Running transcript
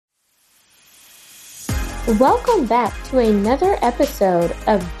Welcome back to another episode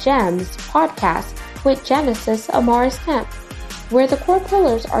of GEMS podcast with Genesis Amaris Kemp, where the core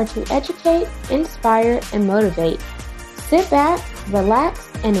pillars are to educate, inspire, and motivate. Sit back, relax,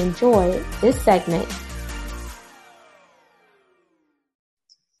 and enjoy this segment.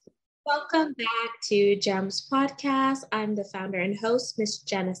 Welcome back to GEMS podcast. I'm the founder and host, Miss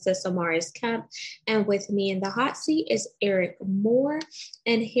Genesis Amaris Kemp, and with me in the hot seat is Eric Moore.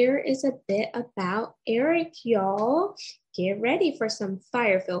 And here is a bit about Eric, y'all. Get ready for some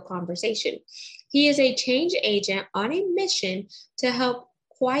fire-filled conversation. He is a change agent on a mission to help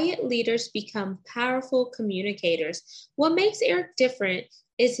quiet leaders become powerful communicators. What makes Eric different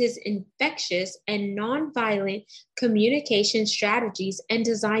is his infectious and nonviolent communication strategies and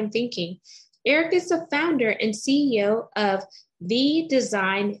design thinking. Eric is the founder and CEO of The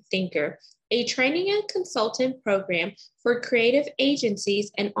Design Thinker, a training and consultant program for creative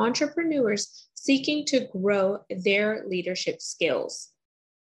agencies and entrepreneurs seeking to grow their leadership skills.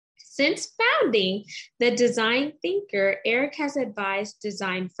 Since founding The Design Thinker, Eric has advised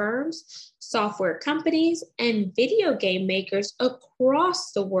design firms, software companies, and video game makers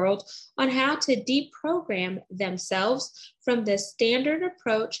across the world on how to deprogram themselves from the standard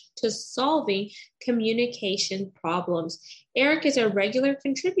approach to solving communication problems. Eric is a regular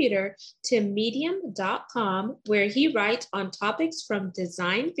contributor to Medium.com, where he writes on topics from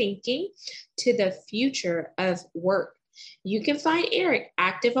design thinking to the future of work. You can find Eric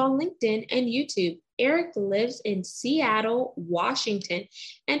active on LinkedIn and YouTube. Eric lives in Seattle, Washington,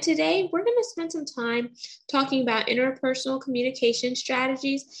 and today we're going to spend some time talking about interpersonal communication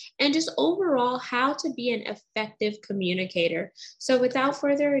strategies and just overall how to be an effective communicator. So without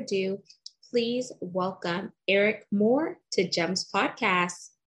further ado, please welcome Eric Moore to GEMS Podcast.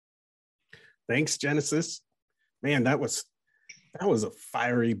 Thanks, Genesis. Man, that was a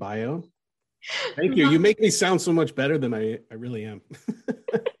fiery bio. Thank you. You make me sound so much better than I really am.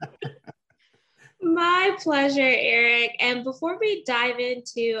 My pleasure, Eric. And before we dive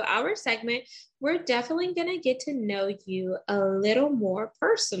into our segment, we're definitely going to get to know you a little more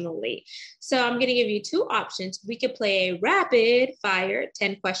personally. So I'm going to give you two options. We could play a rapid fire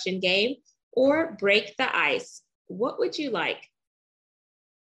 10-question game or break the ice. What would you like?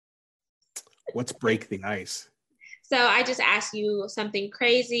 What's break the ice? So I just asked you something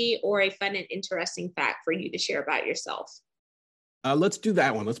crazy or a fun and interesting fact for you to share about yourself. Let's do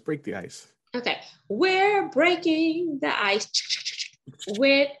that one. Let's break the ice. Okay. We're breaking the ice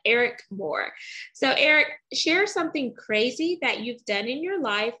with Eric Moore. So Eric, share something crazy that you've done in your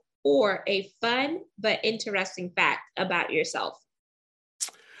life or a fun but interesting fact about yourself.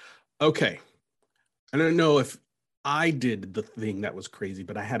 Okay. I don't know if I did the thing that was crazy,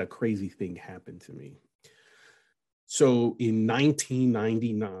 but I had a crazy thing happen to me. So in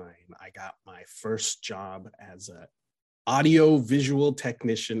 1999, I got my first job as an audio visual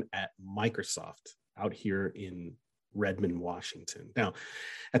technician at Microsoft out here in Redmond, Washington. Now,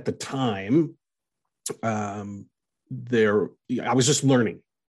 at the time, I was just learning,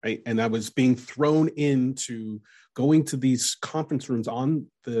 right? And I was being thrown into going to these conference rooms on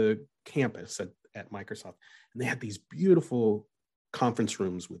the campus at Microsoft. And they had these beautiful conference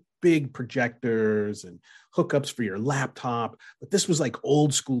rooms with big projectors and hookups for your laptop. But this was like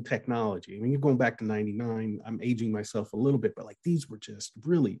old school technology. I mean, you're going back to 99. I'm aging myself a little bit, but like these were just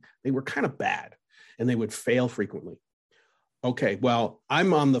really, they were kind of bad and they would fail frequently. Okay, well,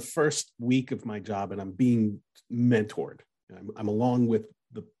 I'm on the first week of my job and I'm being mentored. I'm along with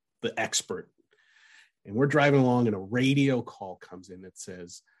the expert. And we're driving along and a radio call comes in that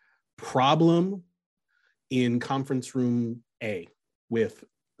says, problem in conference room A with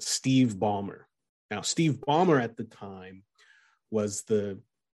Steve Ballmer. Now, Steve Ballmer at the time was the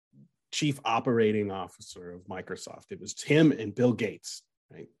chief operating officer of Microsoft. It was him and Bill Gates,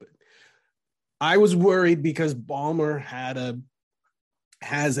 right? But I was worried because Ballmer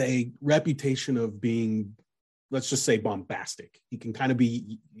has a reputation of being, let's just say, bombastic. He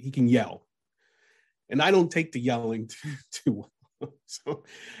can yell. And I don't take to yelling too well.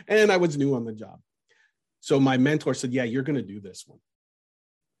 And I was new on the job. So my mentor said, yeah, you're going to do this one.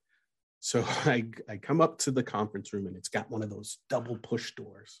 So I come up to the conference room and it's got one of those double push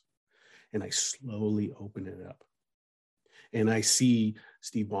doors and I slowly open it up and I see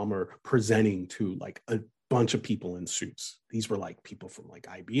Steve Ballmer presenting to like a bunch of people in suits. These were like people from like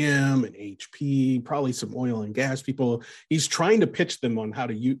IBM and HP, probably some oil and gas people. He's trying to pitch them on how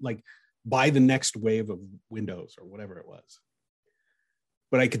to buy the next wave of Windows or whatever it was.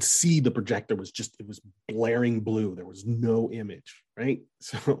 But I could see the projector was blaring blue. There was no image, right?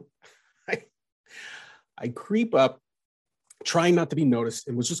 So I creep up trying not to be noticed,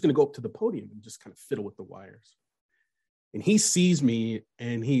 and was just going to go up to the podium and just kind of fiddle with the wires. And he sees me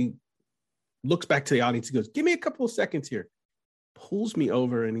and he looks back to the audience. He goes, "Give me a couple of seconds here." Pulls me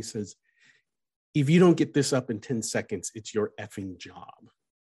over and he says, "If you don't get this up in 10 seconds, it's your effing job."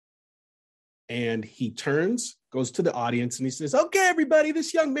 And he turns, goes to the audience, and he says, "Okay, everybody,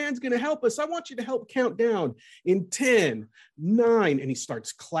 this young man's going to help us. I want you to help count down in 10, 9." And he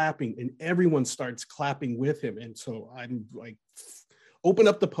starts clapping, and everyone starts clapping with him. And so I'm like, open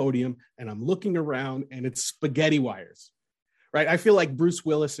up the podium, and I'm looking around, and it's spaghetti wires, right? I feel like Bruce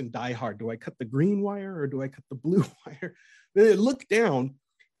Willis in Die Hard. Do I cut the green wire or do I cut the blue wire? Then I look down,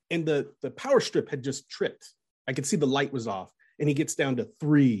 and the power strip had just tripped. I could see the light was off, and he gets down to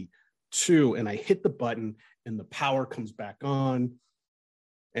 3, 2, and I hit the button, and the power comes back on,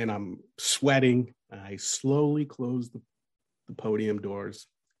 and I'm sweating. I slowly close the podium doors,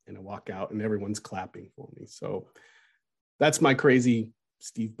 and I walk out, and everyone's clapping for me. So that's my crazy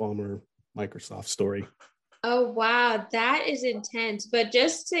Steve Ballmer Microsoft story. Oh, wow. That is intense. But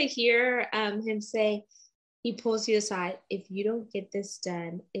just to hear him say, he pulls you aside, "If you don't get this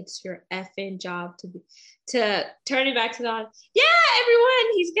done, it's your effing job to turn it back to the, yeah,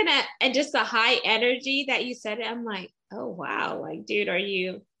 everyone, he's gonna," and just the high energy that you said it. I'm like, oh, wow. Like, dude, are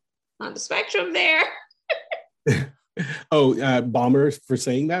you on the spectrum there? Ballmer for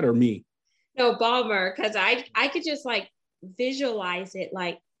saying that, or me? No, Ballmer, because I could just like visualize it.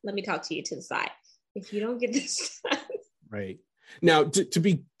 Like, let me talk to you to the side. If you don't get this done. Right. Now, to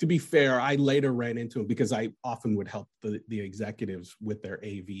be fair, I later ran into him because I often would help the executives with their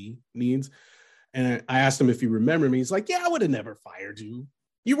AV needs. And I asked him if he remembered me. He's like, "Yeah, I would have never fired you.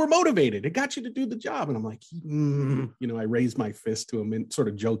 You were motivated. It got you to do the job." And I'm like, I raised my fist to him and sort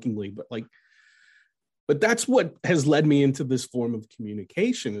of jokingly, but that's what has led me into this form of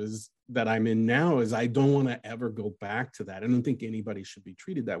communication is that I'm in now, is I don't want to ever go back to that. I don't think anybody should be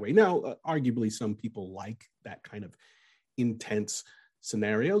treated that way. Now, arguably, some people like that kind of intense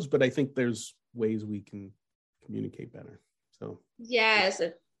scenarios, but I think there's ways we can communicate better. So yes,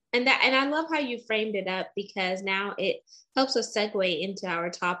 and I love how you framed it up, because now it helps us segue into our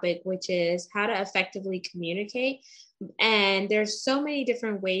topic, which is how to effectively communicate. And there's so many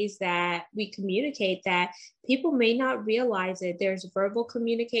different ways that we communicate that people may not realize it. There's verbal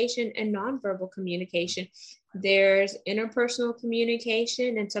communication and nonverbal communication. There's interpersonal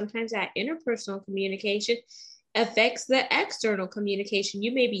communication, and sometimes that interpersonal communication affects the external communication.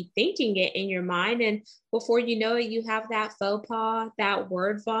 You may be thinking it in your mind, and before you know it, you have that faux pas, that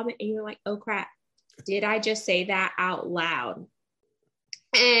word vomit, and you're like, oh crap, did I just say that out loud?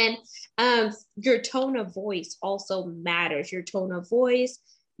 And your tone of voice also matters. Your tone of voice,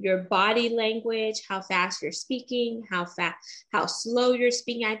 your body language, how fast you're speaking, how slow you're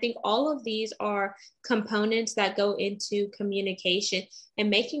speaking. I think all of these are components that go into communication, and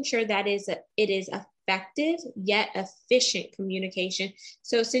making sure that it is effective yet efficient communication.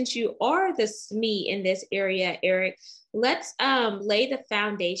 So since you are the SME in this area, Eric, let's lay the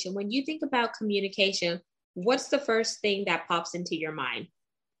foundation. When you think about communication, what's the first thing that pops into your mind?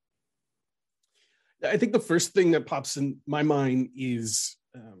 I think the first thing that pops in my mind is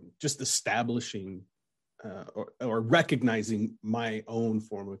just establishing or recognizing my own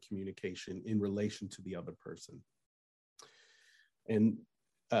form of communication in relation to the other person. And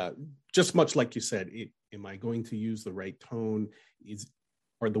just much like you said, am I going to use the right tone?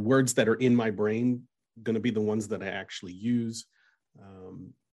 Are the words that are in my brain going to be the ones that I actually use?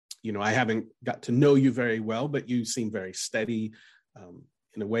 I haven't got to know you very well, but you seem very steady,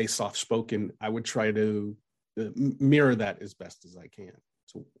 in a way, soft-spoken. I would try to mirror that as best as I can.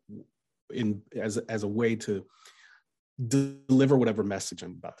 So as a way to deliver whatever message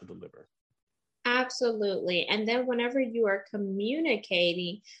I'm about to deliver. Absolutely. And then whenever you are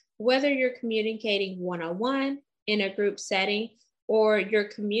communicating, whether you're communicating one-on-one in a group setting, or you're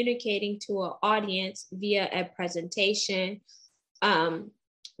communicating to an audience via a presentation,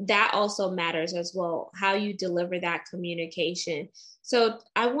 that also matters as well, how you deliver that communication. So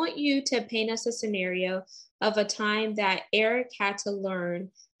I want you to paint us a scenario of a time that Eric had to learn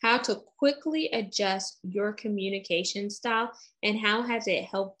how to quickly adjust your communication style, and how has it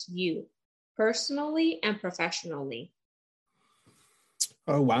helped you personally and professionally?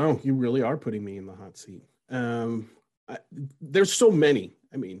 Oh, wow. You really are putting me in the hot seat. There's so many.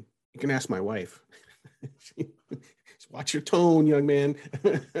 I mean, you can ask my wife. Watch your tone, young man.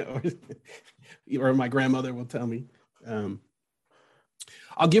 or my grandmother will tell me.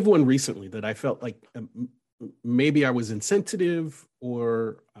 I'll give one recently that I felt like maybe I was insensitive,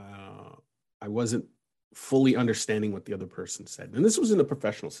 or I wasn't fully understanding what the other person said. And this was in a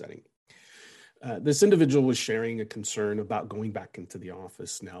professional setting. This individual was sharing a concern about going back into the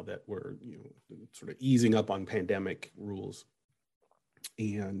office now that we're, sort of easing up on pandemic rules.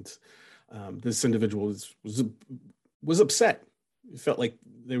 And this individual was upset. It felt like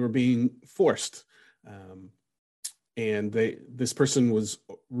they were being forced. And this person was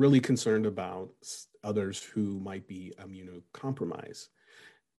really concerned about others who might be immunocompromised.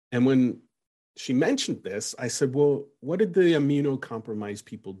 And when she mentioned this, I said, well, what did the immunocompromised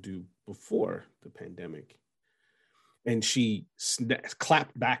people do before the pandemic? And she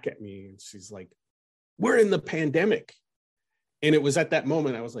clapped back at me and she's like, we're in the pandemic. And it was at that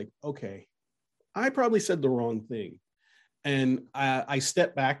moment I was like, okay, I probably said the wrong thing. And I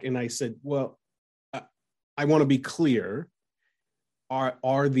stepped back and I said, well, I want to be clear.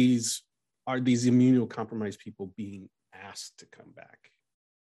 Are these immunocompromised people being asked to come back?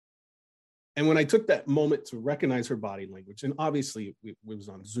 And when I took that moment to recognize her body language, and obviously it was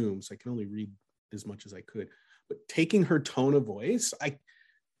on Zoom, so I can only read as much as I could, but taking her tone of voice,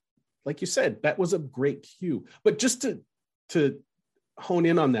 like you said, that was a great cue. But just to hone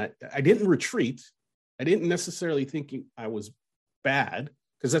in on that, I didn't retreat. I didn't necessarily think I was bad,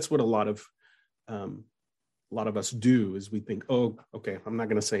 because that's what a lot of us do, is we think, oh, okay, I'm not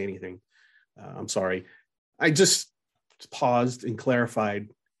going to say anything. I'm sorry. I just paused and clarified,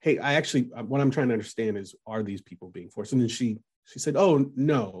 hey, what I'm trying to understand is, are these people being forced? And then she said, oh,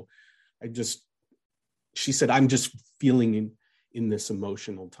 no. She said, I'm just feeling in this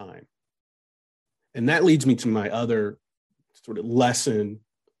emotional time. And that leads me to my other sort of lesson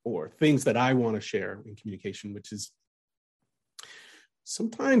or things that I want to share in communication, which is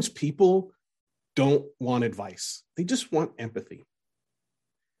sometimes people don't want advice. They just want empathy.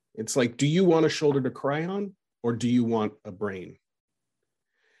 It's like, do you want a shoulder to cry on, or do you want a brain?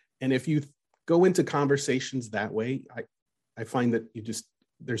 And if you go into conversations that way, I find that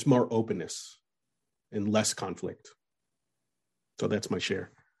there's more openness and less conflict. So that's my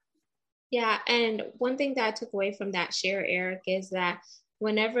share. Yeah. And one thing that I took away from that share, Eric, is that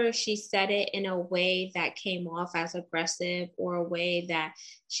whenever she said it in a way that came off as aggressive or a way that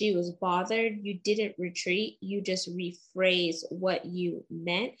she was bothered, you didn't retreat. You just rephrase what you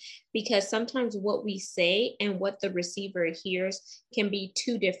meant, because sometimes what we say and what the receiver hears can be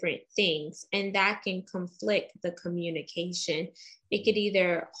two different things, and that can conflict the communication. It could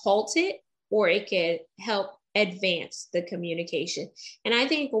either halt it or it could help advance the communication. And I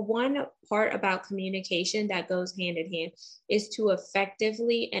think one part about communication that goes hand in hand is to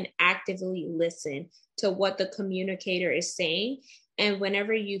effectively and actively listen to what the communicator is saying. And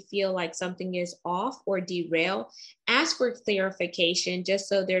whenever you feel like something is off or derail, ask for clarification, just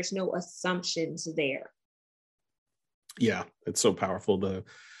so there's no assumptions there. Yeah, it's so powerful. The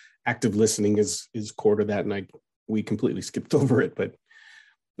active listening is core to that, and we completely skipped over it. But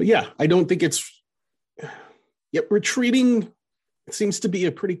yeah, I don't think it's. Yet retreating seems to be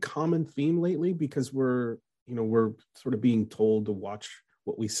a pretty common theme lately, because we're sort of being told to watch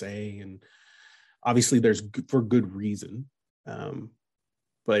what we say, and obviously there's for good reason.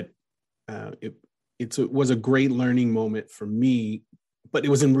 But it was a great learning moment for me, but it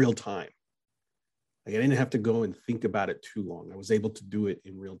was in real time. Like, I didn't have to go and think about it too long. I was able to do it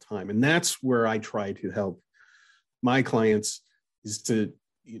in real time, and that's where I try to help my clients, is to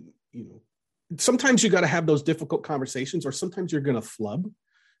sometimes you got to have those difficult conversations, or sometimes you're going to flub.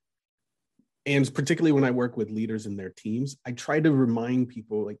 And particularly when I work with leaders in their teams, I try to remind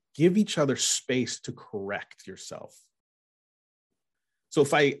people, like, give each other space to correct yourself. So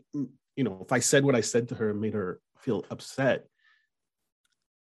if I said what I said to her and made her feel upset,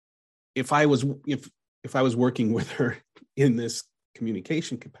 if I was working with her in this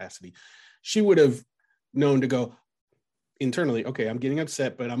communication capacity, she would have known to go internally, okay, I'm getting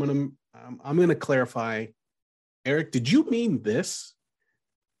upset, but I'm going to clarify. Eric, did you mean this?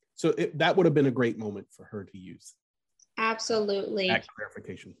 So that would have been a great moment for her to use. Absolutely. That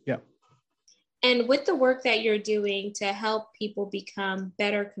clarification. Yeah. And with the work that you're doing to help people become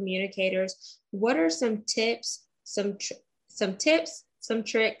better communicators, what are some tips, some tricks,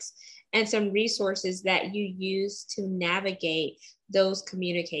 and some resources that you use to navigate those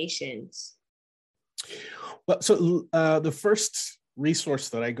communications? Well, so the first resource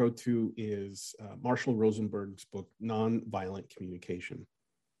that I go to is Marshall Rosenberg's book, Nonviolent Communication.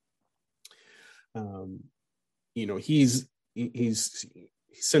 He's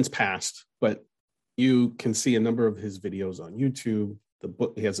since passed, but you can see a number of his videos on YouTube. The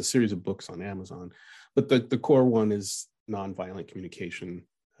book, he has a series of books on Amazon, but the core one is Nonviolent Communication,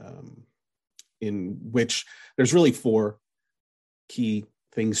 in which there's really 4 key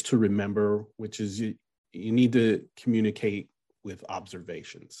things to remember, which is you need to communicate with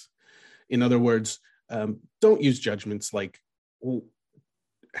observations. In other words, don't use judgments like, well,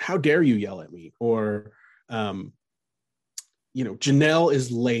 how dare you yell at me? Or, Janelle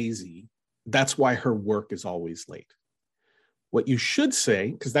is lazy. That's why her work is always late. What you should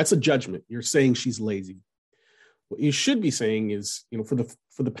say, because that's a judgment, you're saying she's lazy. What you should be saying is, for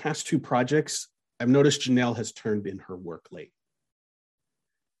the past 2 projects, I've noticed Janelle has turned in her work late.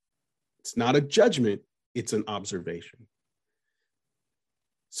 It's not a judgment, it's an observation.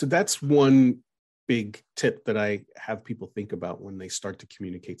 So that's one big tip that I have people think about when they start to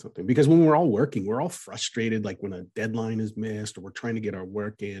communicate something. Because when we're all working, we're all frustrated, like when a deadline is missed or we're trying to get our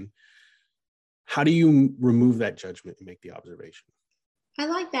work in. How do you remove that judgment and make the observation? I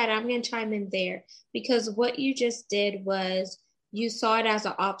like that. I'm going to chime in there because what you just did was you saw it as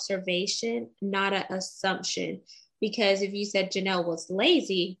an observation, not an assumption. Because if you said Janelle was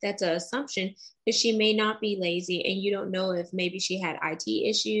lazy, that's an assumption, but she may not be lazy. And you don't know if maybe she had IT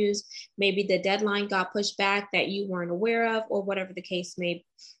issues, maybe the deadline got pushed back that you weren't aware of, or whatever the case may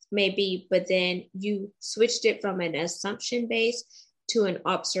be. But then you switched it from an assumption base to an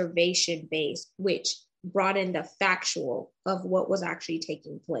observation base, which brought in the factual of what was actually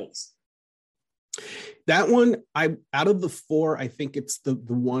taking place. That one, out of the 4, I think it's the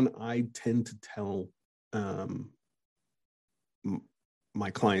one I tend to tell my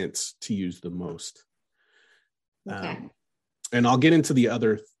clients to use the most. Okay. And I'll get into the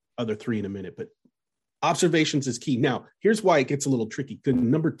other 3 in a minute, but observations is key. Now, here's why it gets a little tricky. Because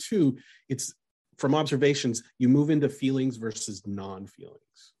number 2, it's from observations, you move into feelings versus non-feelings.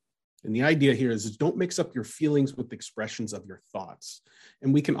 And the idea here is don't mix up your feelings with expressions of your thoughts.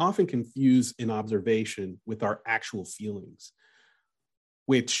 And we can often confuse an observation with our actual feelings,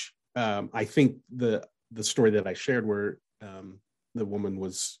 which I think the story that I shared where the woman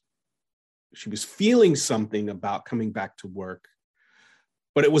was feeling something about coming back to work,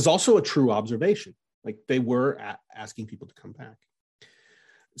 but it was also a true observation. Like they were asking people to come back.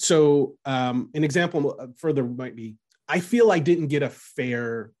 So an example further might be, I feel I didn't get a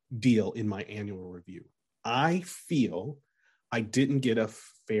fair deal in my annual review. I feel I didn't get a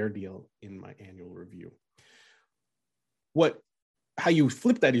fair deal in my annual review. How you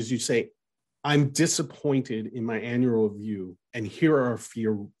flip that is you say, I'm disappointed in my annual review, and here are a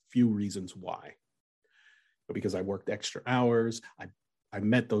few reasons why. Because I worked extra hours, I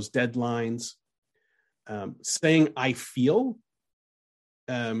met those deadlines. Saying I feel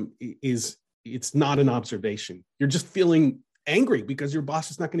it's not an observation. You're just feeling angry because your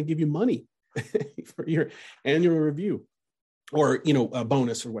boss is not going to give you money for your annual review or, a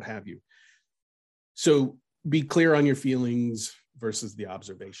bonus or what have you. So be clear on your feelings versus the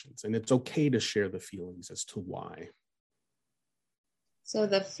observations. And it's okay to share the feelings as to why. So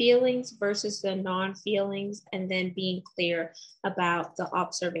the feelings versus the non-feelings, and then being clear about the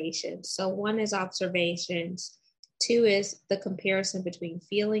observations. So 1 is observations. 2 is the comparison between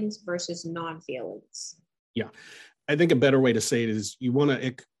feelings versus non-feelings. Yeah. I think a better way to say it is you want to,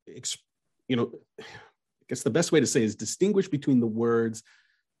 I guess the best way to say is distinguish between the words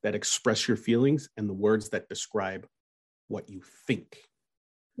that express your feelings and the words that describe what you think.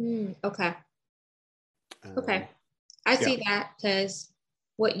 Okay. Okay. I see that because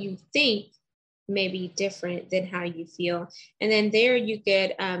what you think may be different than how you feel. And then there you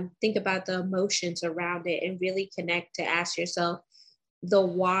could think about the emotions around it and really connect to ask yourself the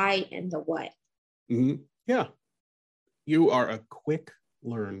why and the what. Mm-hmm. Yeah. You are a quick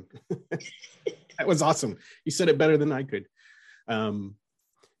learn. That was awesome. You said it better than I could.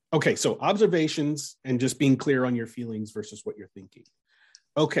 Okay, so observations and just being clear on your feelings versus what you're thinking.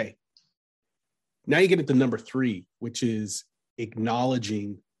 Okay, now you get into number 3, which is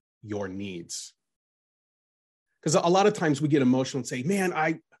acknowledging your needs. Because a lot of times we get emotional and say, man,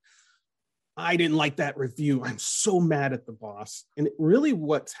 I didn't like that review. I'm so mad at the boss. And really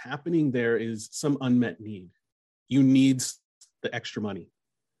what's happening there is some unmet need. You need the extra money.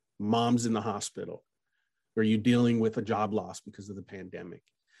 Mom's in the hospital. Or you dealing with a job loss because of the pandemic.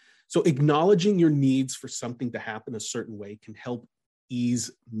 So acknowledging your needs for something to happen a certain way can help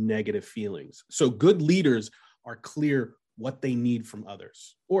ease negative feelings. So good leaders are clear what they need from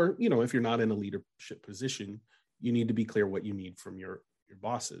others. Or, if you're not in a leadership position, you need to be clear what you need from your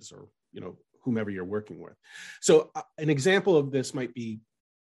bosses or, whomever you're working with. So an example of this might be,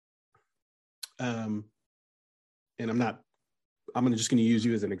 and I'm just going to use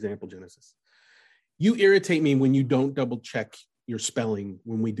you as an example, Genesis. You irritate me when you don't double check your spelling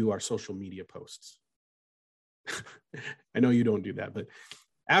when we do our social media posts. I know you don't do that, but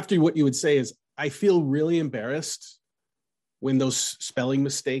after what you would say is, I feel really embarrassed when those spelling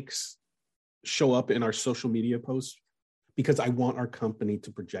mistakes show up in our social media posts because I want our company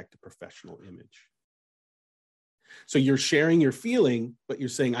to project a professional image. So you're sharing your feeling, but you're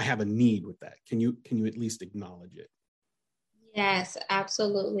saying, I have a need with that. Can you at least acknowledge it? Yes,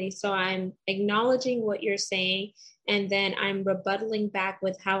 absolutely. So I'm acknowledging what you're saying, and then I'm rebuttaling back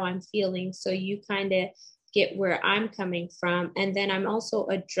with how I'm feeling. So you kind of get where I'm coming from. And then I'm also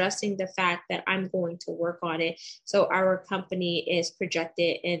addressing the fact that I'm going to work on it. So our company is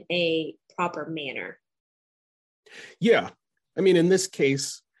projected in a proper manner. Yeah. I mean, in this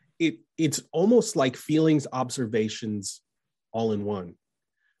case, it's almost like feelings, observations all in one.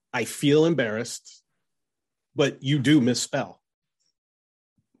 I feel embarrassed, but you do misspell.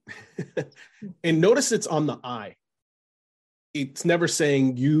 And notice it's on the I. It's never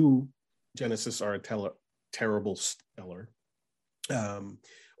saying you, Genesis, are a terrible speller.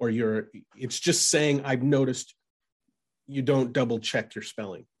 It's just saying, I've noticed you don't double check your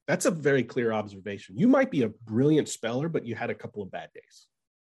spelling. That's a very clear observation. You might be a brilliant speller, but you had a couple of bad days.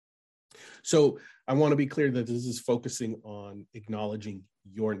 So I want to be clear that this is focusing on acknowledging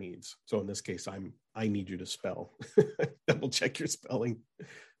your needs. So in this case, I need you to spell. Double check your spelling.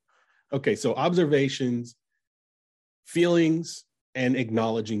 Okay, so observations, feelings, and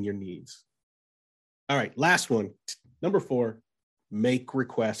acknowledging your needs. All right, last one. Number 4, make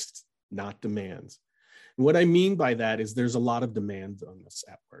requests, not demands. And what I mean by that is there's a lot of demands on us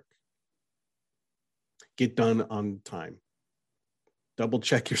at work. Get done on time. Double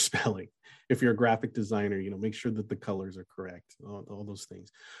check your spelling. If you're a graphic designer, make sure that the colors are correct, all those things.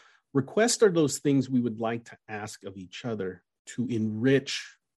 Requests are those things we would like to ask of each other to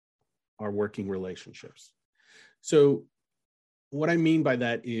enrich our working relationships. So what I mean by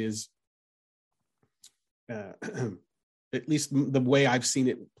that is, at least the way I've seen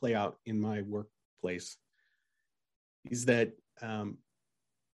it play out in my workplace, is that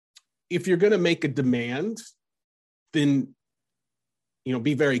if you're going to make a demand, then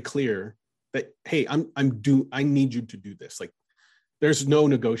be very clear that, hey, I need you to do this. Like, there's no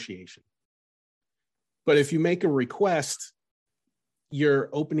negotiation. But if you make a request, you're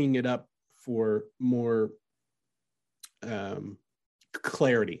opening it up for more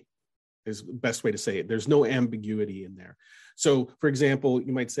clarity, is the best way to say it. There's no ambiguity in there. So, for example,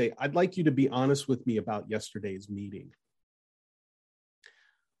 you might say, I'd like you to be honest with me about yesterday's meeting.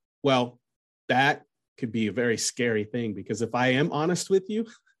 Well, that could be a very scary thing, because if I am honest with you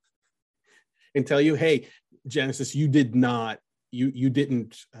and tell you, hey, Genesis, you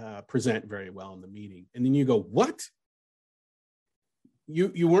didn't present very well in the meeting. And then you go, what?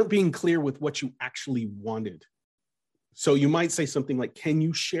 You weren't being clear with what you actually wanted. So you might say something like, can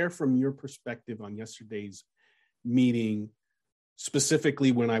you share from your perspective on yesterday's meeting,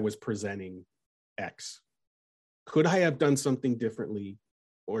 specifically when I was presenting X? Could I have done something differently,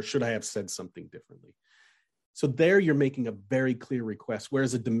 or should I have said something differently? So there you're making a very clear request,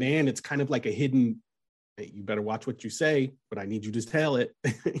 whereas a demand, it's kind of like a hidden, hey, you better watch what you say, but I need you to tell it.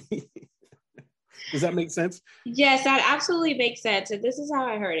 Does that make sense? Yes, that absolutely makes sense. And this is how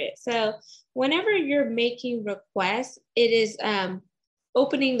I heard it. So whenever you're making requests, it is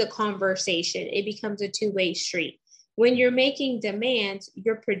opening the conversation. It becomes a two-way street. When you're making demands,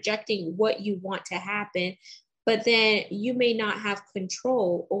 you're projecting what you want to happen, but then you may not have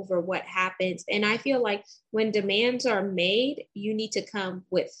control over what happens. And I feel like when demands are made, you need to come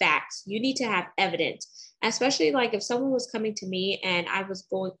with facts. You need to have evidence, especially like if someone was coming to me and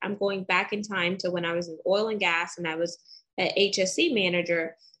I'm going back in time to when I was in oil and gas and I was an HSC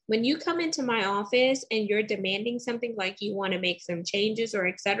manager. When you come into my office and you're demanding something like you want to make some changes or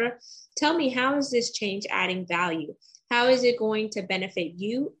et cetera, tell me, how is this change adding value? How is it going to benefit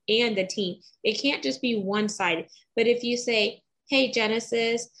you and the team? It can't just be one-sided. But if you say, hey,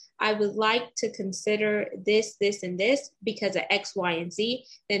 Genesis, I would like to consider this, this, and this because of X, Y, and Z,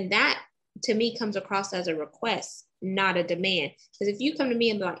 then that to me comes across as a request, not a demand. Because if you come to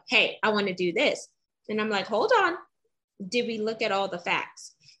me and be like, hey, I want to do this, and I'm like, hold on, did we look at all the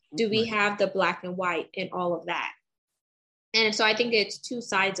facts? Do we have the black and white and all of that? And so I think it's two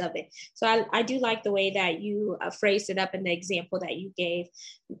sides of it. So I do like the way that you phrased it up in the example that you gave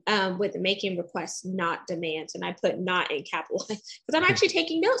with making requests, not demands. And I put not in capital because I'm actually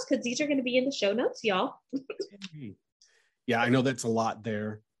taking notes because these are going to be in the show notes, y'all. Yeah, I know that's a lot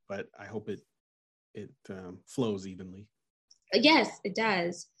there, but I hope it flows evenly. Yes, it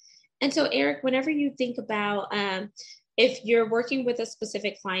does. And so, Eric, whenever you think about if you're working with a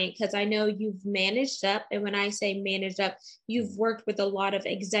specific client, because I know you've managed up, and when I say managed up, you've worked with a lot of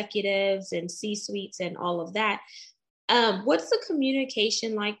executives and C-suites and all of that. What's the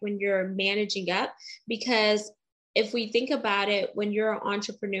communication like when you're managing up? Because if we think about it, when you're an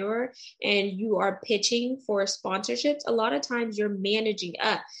entrepreneur and you are pitching for sponsorships, a lot of times you're managing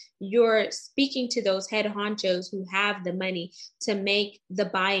up. You're speaking to those head honchos who have the money to make the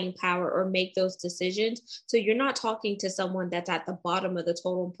buying power or make those decisions. So you're not talking to someone that's at the bottom of the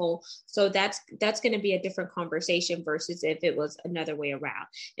totem pole. So that's going to be a different conversation versus if it was another way around.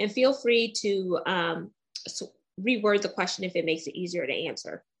 And feel free to reword the question if it makes it easier to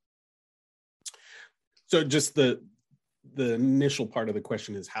answer. So just the initial part of the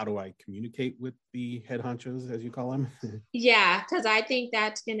question is, how do I communicate with the head honchos, as you call them? Yeah, because I think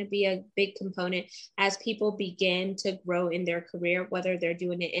that's going to be a big component as people begin to grow in their career, whether they're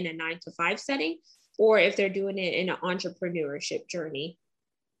doing it in a 9-to-5 setting or if they're doing it in an entrepreneurship journey.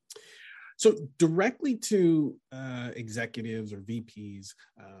 So directly to executives or VPs,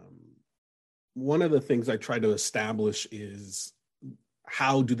 one of the things I try to establish is,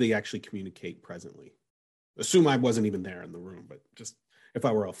 how do they actually communicate presently? Assume I wasn't even there in the room, but just if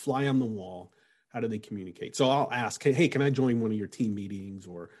I were a fly on the wall, how do they communicate? So I'll ask, hey, can I join one of your team meetings,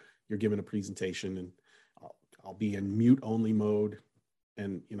 or you're giving a presentation, and I'll be in mute only mode,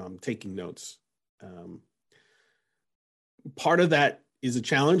 and I'm taking notes. Part of that is a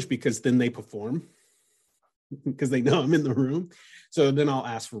challenge because then they perform because they know I'm in the room. So then I'll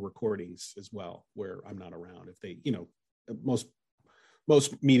ask for recordings as well where I'm not around. If they,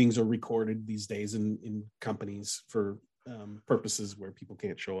 most meetings are recorded these days in companies for purposes where people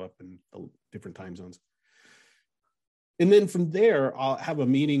can't show up in different time zones. And then from there, I'll have a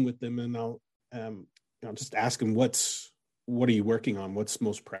meeting with them, and I'll just ask them, what are you working on? What's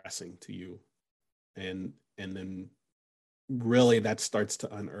most pressing to you? And then really that starts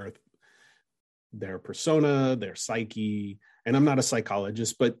to unearth their persona, their psyche. And I'm not a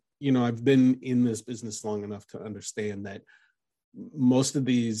psychologist, but I've been in this business long enough to understand that most of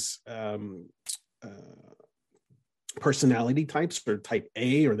these personality types are type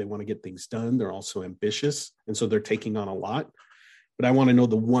A, or they want to get things done. They're also ambitious. And so they're taking on a lot. But I want to know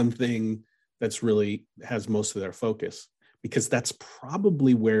the one thing that's really has most of their focus, because that's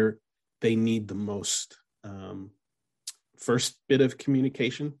probably where they need the most first bit of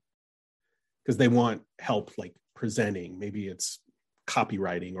communication, because they want help like presenting. Maybe it's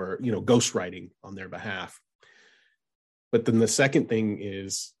copywriting or, ghostwriting on their behalf. But then the second thing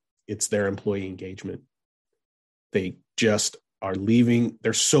is it's their employee engagement. They just are leaving.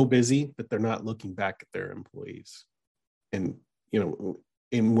 They're so busy that they're not looking back at their employees. And,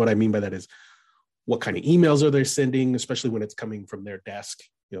 and what I mean by that is, what kind of emails are they sending, especially when it's coming from their desk?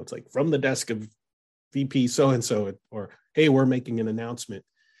 It's like from the desk of VP so-and-so, or, hey, we're making an announcement.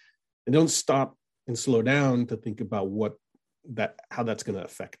 And don't stop and slow down to think about how that's going to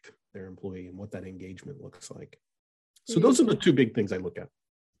affect their employee and what that engagement looks like. So those are the two big things I look at.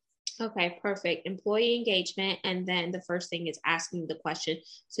 Okay, perfect. Employee engagement. And then the first thing is asking the question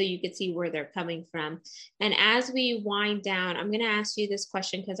so you can see where they're coming from. And as we wind down, I'm going to ask you this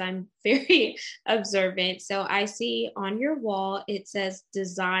question because I'm very observant. So I see on your wall, it says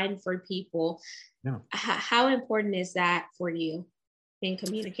design for people. Yeah. How important is that for you in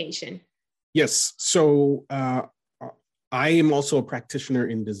communication? Yes. So I am also a practitioner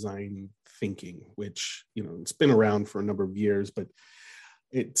in design thinking, which, it's been around for a number of years, but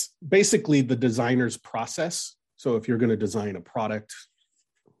it's basically the designer's process. So if you're going to design a product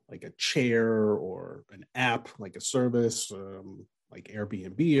like a chair or an app, like a service, like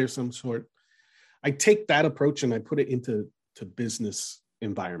Airbnb or some sort, I take that approach and I put it into business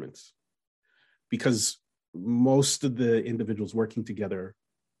environments, because most of the individuals working together,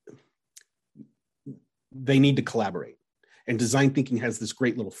 they need to collaborate. And design thinking has this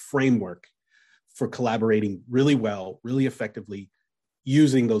great little framework for collaborating really well, really effectively,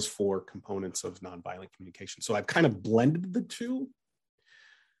 using those 4 components of nonviolent communication. So I've kind of blended the two.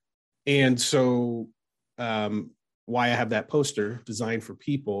 And so why I have that poster, Design for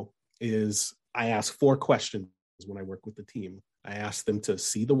People, is I ask 4 questions when I work with the team. I ask them to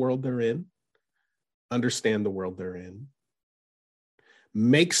see the world they're in, understand the world they're in,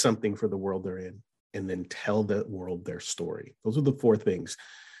 make something for the world they're in, and then tell the world their story. Those are the 4 things.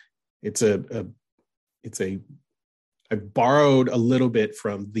 I borrowed a little bit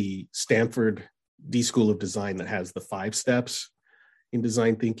from the Stanford D School of Design that has the 5 steps in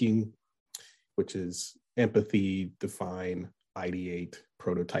design thinking, which is empathy, define, ideate,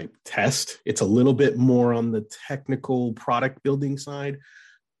 prototype, test. It's a little bit more on the technical product building side.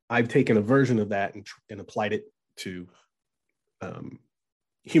 I've taken a version of that and applied it to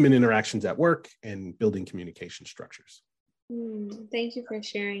human interactions at work and building communication structures. Thank you for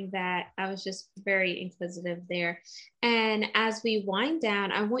sharing that. I was just very inquisitive there. And as we wind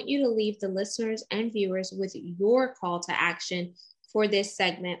down, I want you to leave the listeners and viewers with your call to action for this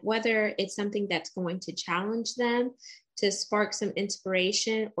segment, whether it's something that's going to challenge them, to spark some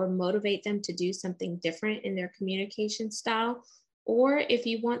inspiration, or motivate them to do something different in their communication style, or if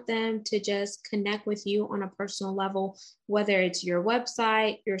you want them to just connect with you on a personal level, whether it's your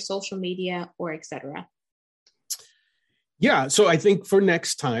website, your social media, or etc. Yeah, so I think for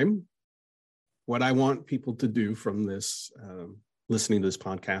next time, what I want people to do from this, listening to this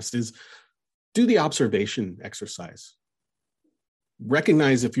podcast, is do the observation exercise.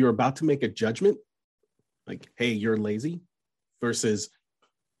 Recognize if you're about to make a judgment, like, hey, you're lazy, versus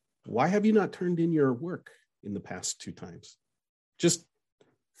why have you not turned in your work in the past 2 times? Just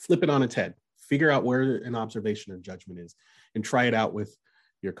flip it on its head. Figure out where an observation or judgment is and try it out with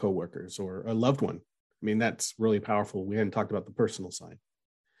your coworkers or a loved one. I mean, that's really powerful. We hadn't talked about the personal side.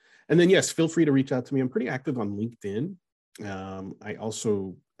 And then, yes, feel free to reach out to me. I'm pretty active on LinkedIn. I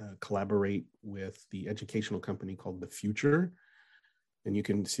also collaborate with the educational company called The Future. And you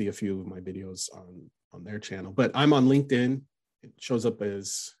can see a few of my videos on their channel. But I'm on LinkedIn. It shows up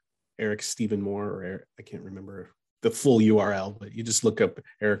as Eric Stephen Moore, or Eric, I can't remember the full URL, but you just look up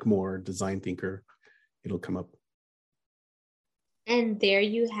Eric Moore, design thinker. It'll come up. And there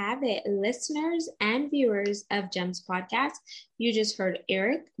you have it, listeners and viewers of GEMS Podcast. You just heard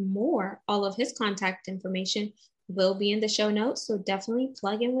Eric Moore. All of his contact information will be in the show notes, so definitely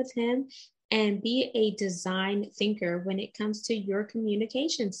plug in with him and be a design thinker when it comes to your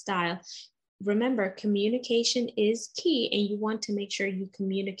communication style. Remember, communication is key, and you want to make sure you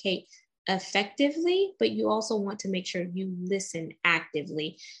communicate effectively, but you also want to make sure you listen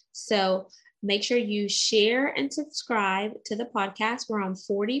actively. So make sure you share and subscribe to the podcast. We're on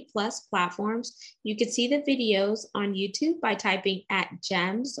 40 plus platforms. You can see the videos on YouTube by typing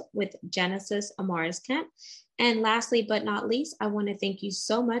 @GEMS with Genesis Amaris Kemp. And lastly, but not least, I want to thank you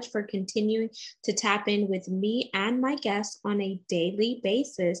so much for continuing to tap in with me and my guests on a daily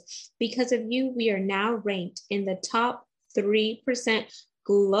basis. Because of you, we are now ranked in the top 3%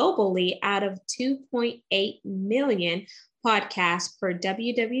 globally out of 2.8 million podcasts per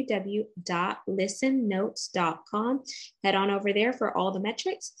www.listennotes.com. Head on over there for all the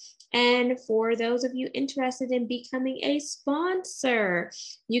metrics. And for those of you interested in becoming a sponsor,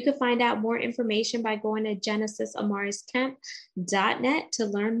 you can find out more information by going to genesisamariskamp.net to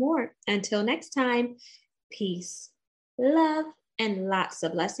learn more. Until next time, peace, love, and lots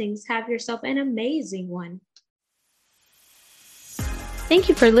of blessings. Have yourself an amazing one. Thank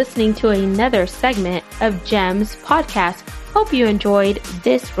you for listening to another segment of GEMS Podcast. Hope you enjoyed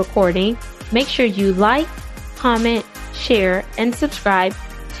this recording. Make sure you like, comment, share, and subscribe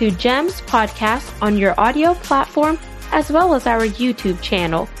to GEMS Podcast on your audio platform, as well as our YouTube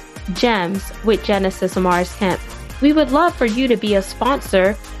channel, GEMS with Genesis Amaris Kemp. We would love for you to be a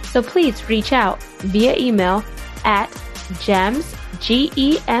sponsor, so please reach out via email at GEMS,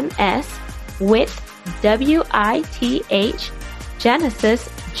 GEMS, with WITH, Genesis,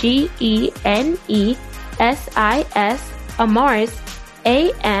 GENESIS, Amaris,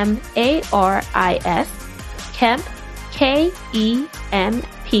 AMARIS, Kemp, KEMP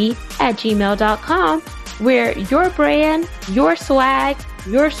 @gmail.com, where your brand, your swag,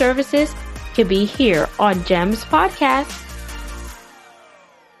 your services could be here on GEMS Podcast.